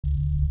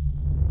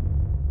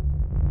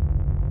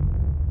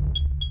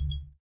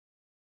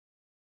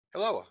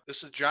Hello,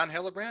 this is John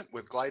Helebrant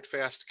with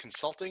GlideFast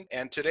Consulting,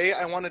 and today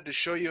I wanted to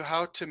show you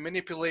how to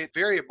manipulate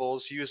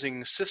variables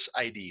using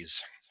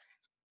sysids.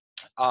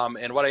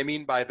 And what I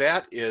mean by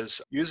that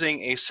is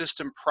using a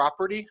system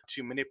property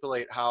to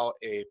manipulate how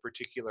a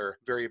particular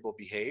variable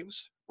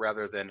behaves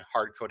rather than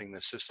hard coding the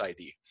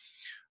sysid.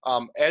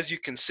 As you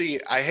can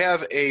see, I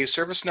have a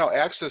ServiceNow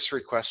access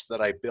request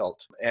that I built,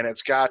 and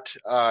it's got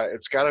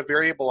a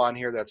variable on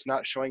here that's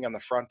not showing on the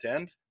front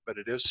end, but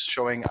it is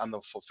showing on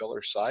the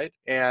fulfiller side.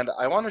 And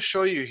I want to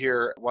show you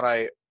here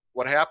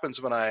what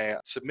happens when I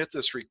submit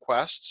this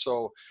request.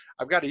 So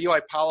I've got a UI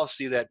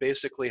policy that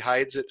basically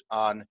hides it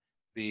on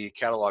the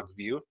catalog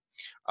view,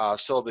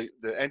 so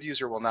the end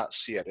user will not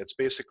see it. It's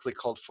basically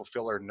called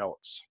fulfiller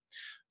notes.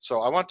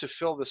 So I want to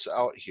fill this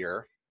out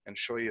here and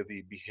show you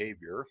the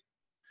behavior.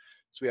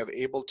 So we have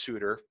able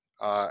tutor,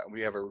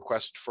 we have a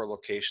request for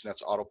location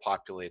that's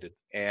auto-populated,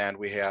 and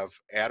we have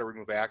add or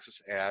remove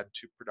access, add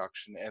to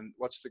production, and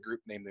what's the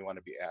group name they want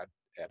to be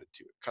added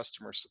to?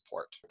 Customer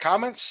support.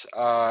 Comments,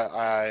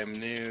 I'm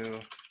new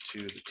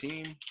to the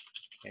team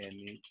and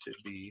need to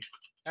be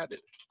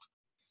added.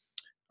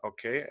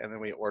 Okay, and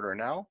then we order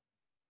now,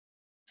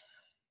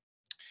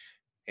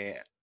 and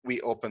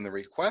we open the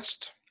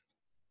request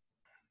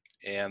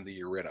and the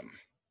Eurythmy.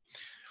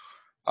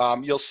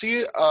 You'll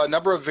see a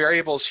number of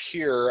variables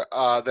here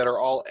that are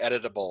all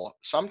editable.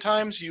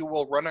 Sometimes you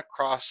will run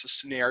across a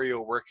scenario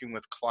working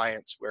with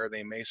clients where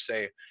they may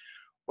say,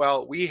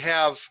 well, we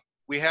have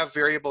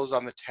variables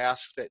on the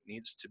task that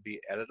needs to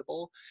be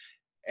editable.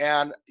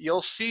 And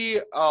you'll see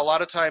a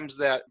lot of times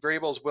that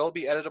variables will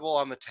be editable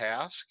on the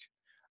task,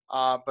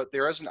 but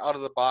there is an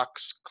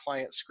out-of-the-box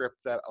client script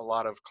that a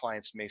lot of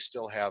clients may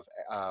still have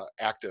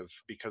active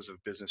because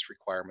of business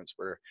requirements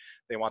where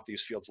they want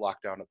these fields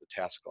locked down at the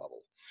task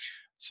level.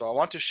 So I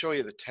want to show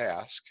you the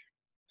task.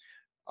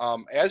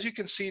 As you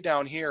can see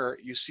down here,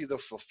 you see the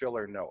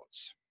fulfiller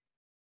notes,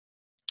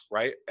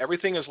 right?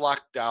 Everything is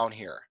locked down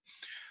here.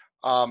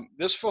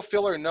 This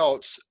fulfiller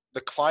notes,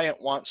 the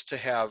client wants to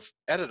have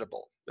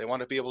editable. They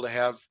want to be able to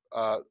have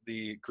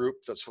the group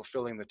that's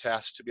fulfilling the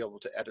task to be able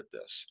to edit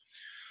this.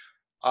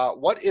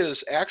 What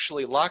is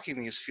actually locking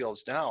these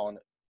fields down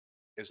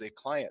is a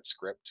client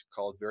script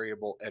called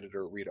variable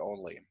editor read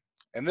only.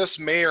 And this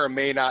may or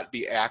may not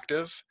be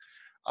active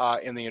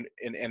in the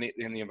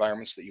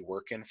environments that you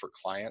work in for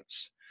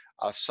clients.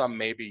 Some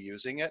may be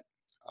using it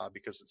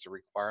because it's a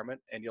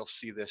requirement, and you'll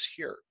see this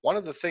here. One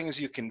of the things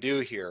you can do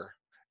here,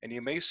 and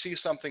you may see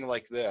something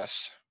like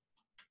this.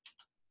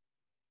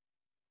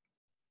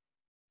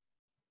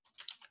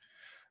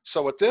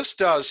 So what this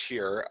does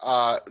here,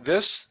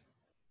 this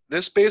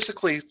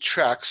basically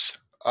checks,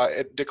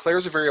 it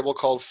declares a variable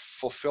called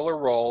fulfiller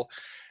role,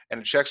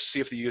 and it checks to see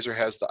if the user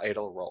has the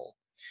idle role.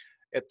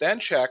 It then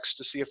checks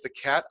to see if the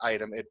cat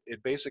item,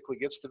 it basically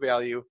gets the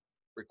value,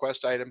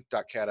 request item,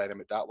 .cat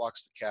item, it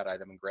walks the cat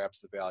item and grabs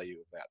the value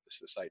of that, the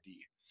sysid.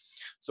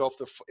 So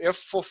if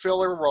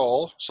fulfiller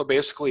role, so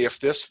basically if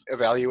this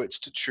evaluates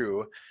to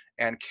true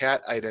and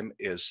cat item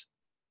is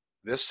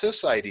this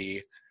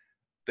sysid,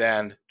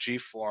 then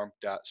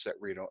gform.set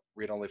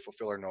read-only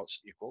fulfiller notes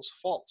equals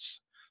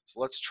false. So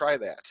let's try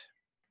that.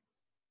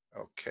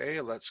 Okay,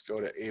 let's go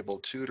to able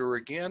tutor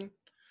again,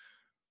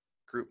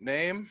 group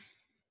name.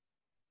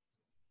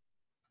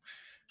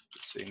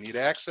 Let's say need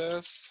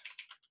access,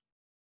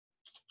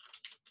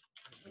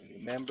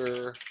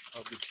 member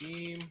of the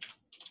team,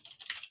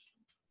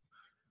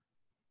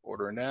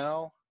 order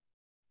now.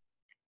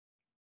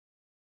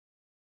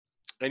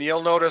 And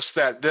you'll notice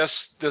that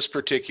this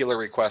particular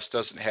request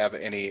doesn't have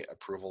any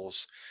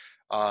approvals.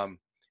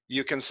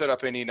 You can set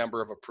up any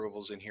number of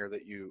approvals in here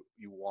that you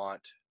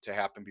want to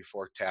happen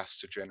before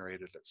tasks are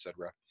generated,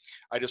 etc.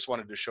 I just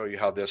wanted to show you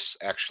how this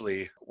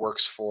actually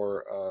works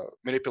for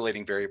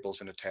manipulating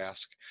variables in a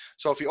task.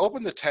 So if you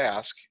open the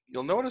task,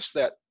 you'll notice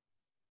that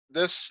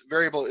this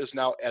variable is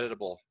now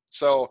editable.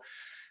 So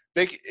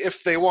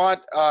if they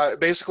want,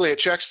 basically it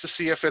checks to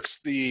see if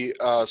it's the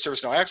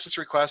ServiceNow access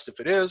request. If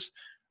it is,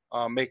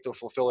 make the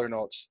fulfiller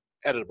notes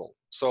editable.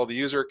 So the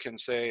user can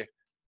say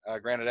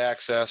granted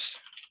access,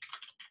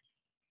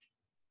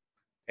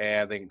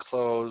 and they can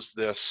close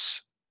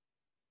this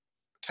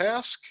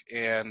task,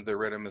 and the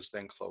rhythm is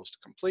then closed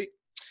complete.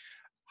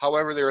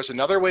 However, there is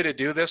another way to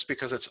do this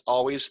because it's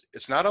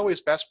not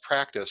always best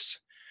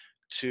practice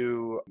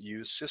to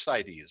use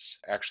sysids.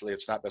 Actually,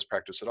 it's not best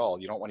practice at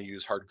all. You don't want to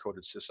use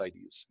hard-coded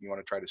sysids. You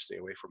want to try to stay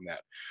away from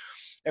that.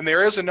 And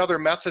there is another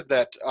method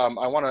that I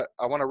want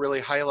to really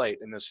highlight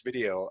in this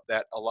video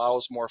that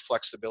allows more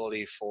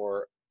flexibility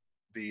for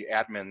the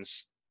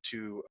admins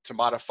to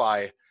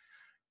modify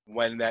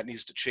when that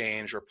needs to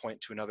change or point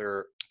to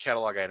another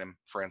catalog item,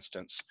 for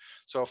instance.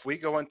 So if we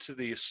go into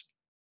this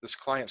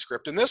client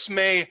script, and this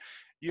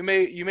you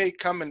may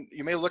come and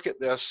you may look at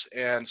this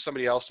and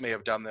somebody else may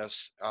have done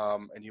this,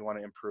 and you want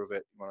to improve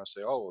it. You want to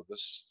say, oh,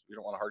 we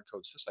don't want to hard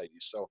code sysid.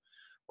 So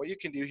what you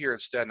can do here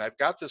instead, and I've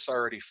got this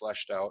already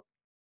fleshed out,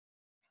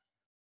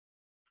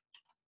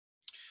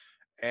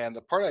 and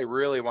the part I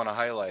really want to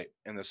highlight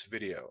in this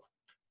video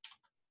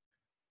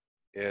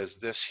is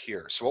this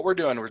here. So what we're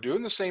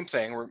doing the same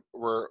thing.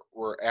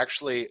 We're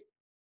actually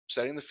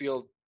setting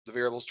the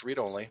variables to read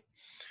only.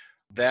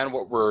 Then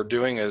what we're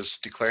doing is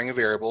declaring a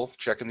variable,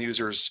 checking the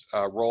user's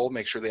role,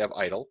 make sure they have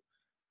idle,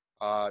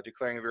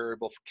 declaring a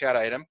variable for cat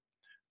item,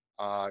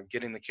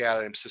 getting the cat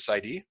item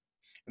sysID.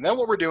 And then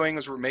what we're doing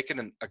is we're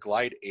making a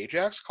glide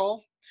AJAX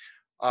call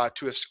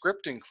to a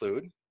script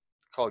include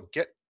called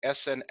get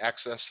SN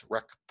access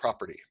rec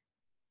property.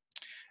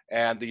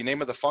 And the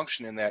name of the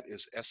function in that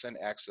is SN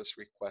access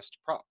request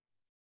prop.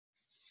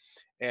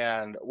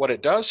 And what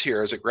it does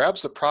here is it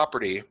grabs the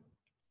property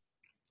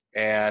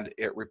and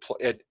it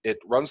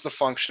runs the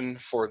function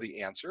for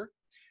the answer,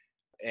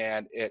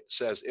 and it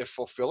says if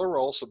fulfill a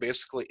role. So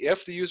basically,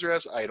 if the user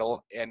has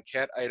idle and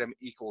cat item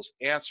equals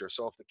answer.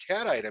 So if the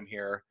cat item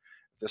here,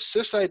 the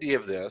sysID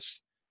of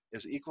this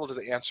is equal to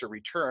the answer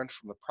returned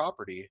from the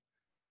property,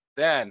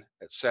 then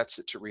it sets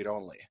it to read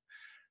only.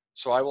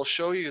 So I will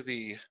show you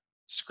the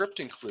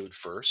script include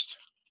first.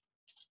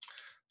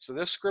 So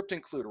this script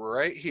include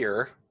right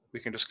here, we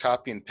can just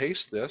copy and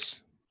paste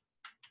this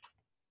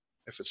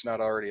if it's not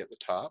already at the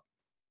top.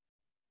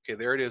 Okay,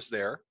 there it is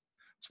there.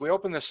 So we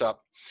open this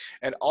up,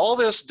 and all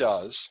this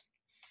does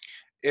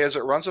is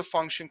it runs a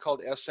function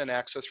called SN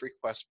access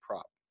request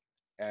prop,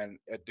 and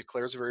it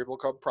declares a variable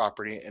called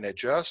property, and it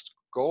just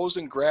goes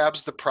and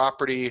grabs the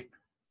property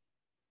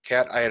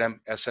cat item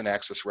SN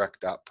access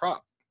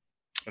rec.prop,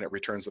 and it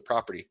returns the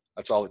property.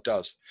 That's all it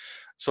does.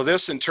 So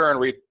this in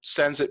turn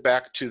sends it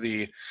back to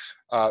the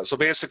so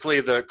basically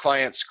the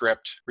client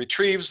script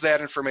retrieves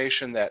that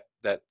information that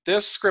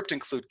this script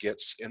include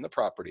gets in the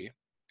property,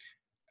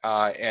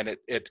 and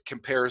it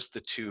compares the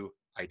two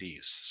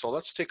IDs. So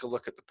let's take a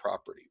look at the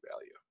property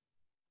value.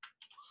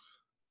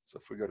 So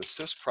if we go to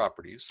sys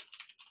properties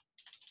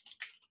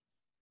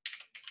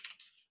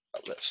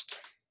list,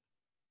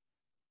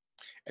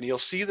 and you'll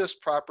see this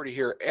property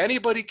here.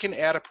 Anybody can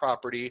add a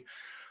property.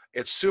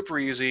 It's super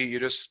easy. You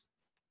just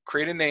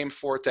create a name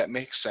for it that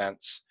makes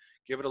sense.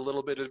 Give it a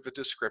little bit of a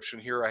description.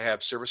 Here I have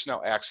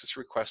ServiceNow access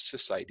request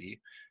sysID,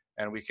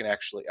 and we can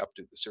actually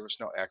update the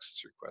ServiceNow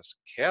access request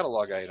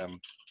catalog item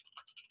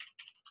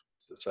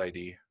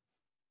sysID,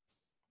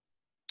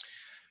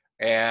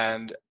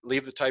 and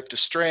leave the type to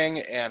string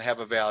and have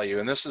a value.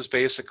 And this is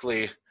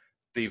basically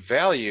the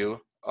value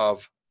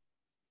of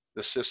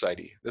the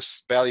sysID.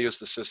 This value is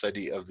the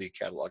sysID of the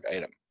catalog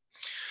item.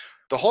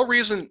 The whole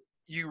reason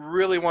you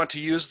really want to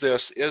use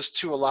this is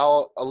to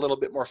allow a little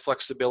bit more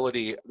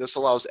flexibility. This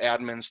allows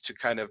admins to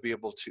kind of be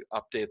able to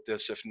update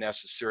this if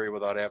necessary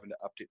without having to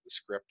update the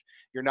script.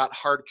 You're not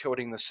hard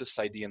coding the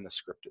sysID in the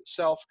script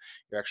itself.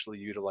 You're actually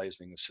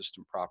utilizing the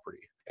system property.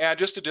 And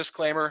just a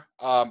disclaimer,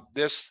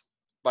 this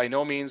by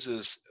no means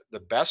is the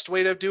best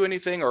way to do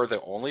anything or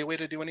the only way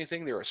to do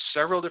anything. There are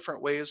several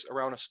different ways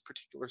around a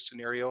particular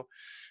scenario.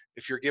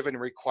 If you're given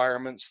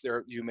requirements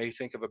there, you may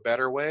think of a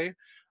better way.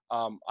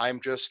 I'm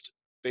just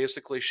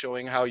basically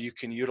showing how you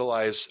can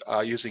utilize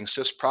using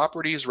sys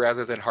properties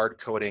rather than hard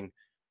coding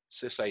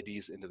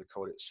sysIDs into the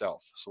code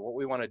itself. So what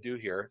we want to do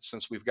here,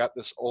 since we've got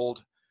this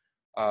old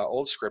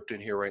script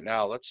in here right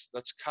now, let's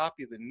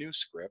copy the new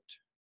script.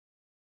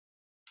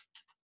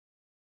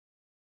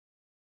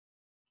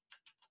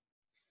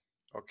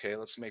 Okay,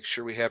 let's make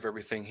sure we have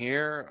everything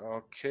here.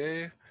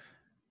 Okay,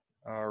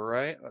 all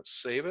right,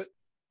 let's save it.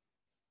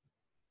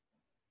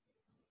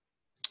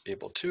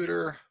 Able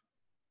tutor.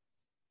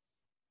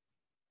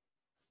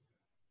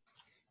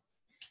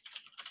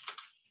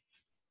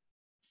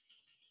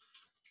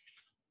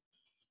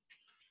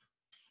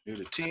 New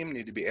to team,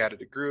 need to be added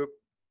to group.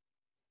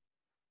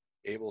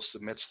 Able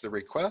submits the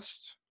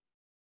request.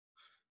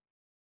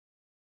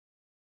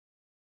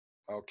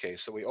 Okay,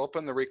 so we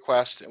open the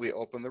request and we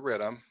open the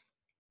ReadOnly.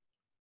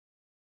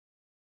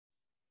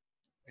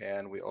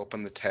 And we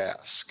open the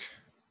task.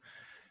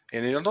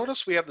 And you'll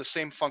notice we have the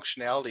same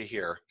functionality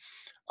here.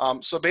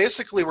 So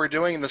basically we're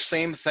doing the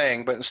same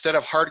thing, but instead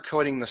of hard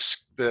coding the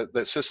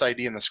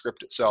sysID in the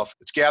script itself,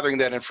 it's gathering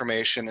that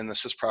information in the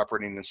sys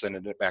property and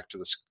sending it back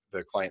to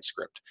the client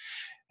script.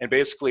 And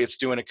basically it's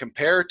doing a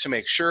compare to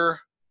make sure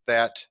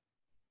that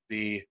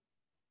the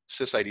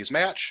sysIDs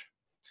match.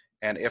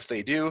 And if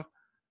they do,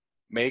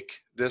 make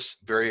this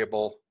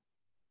variable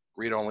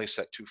read only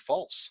set to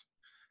false.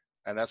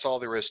 And that's all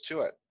there is to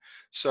it.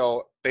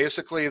 So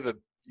basically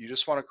you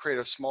just want to create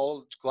a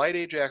small glide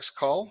AJAX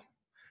call,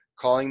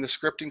 calling the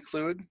script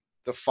include,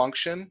 the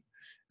function,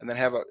 and then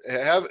have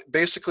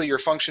basically your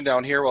function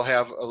down here will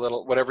have a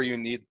little whatever you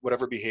need,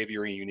 whatever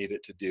behavior you need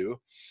it to do.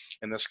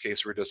 In this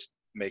case, we're just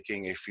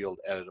making a field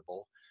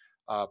editable.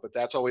 But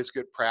that's always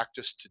good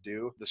practice to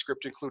do. The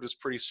script include is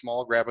pretty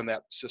small, grabbing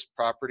that sys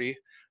property.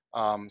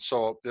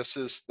 So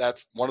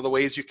that's one of the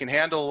ways you can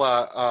handle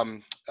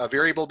a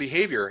variable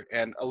behavior,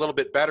 and a little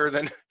bit better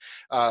than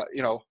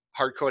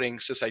hard coding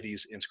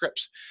sysIDs in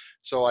scripts.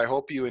 So I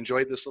hope you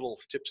enjoyed this little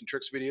tips and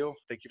tricks video.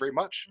 Thank you very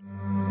much.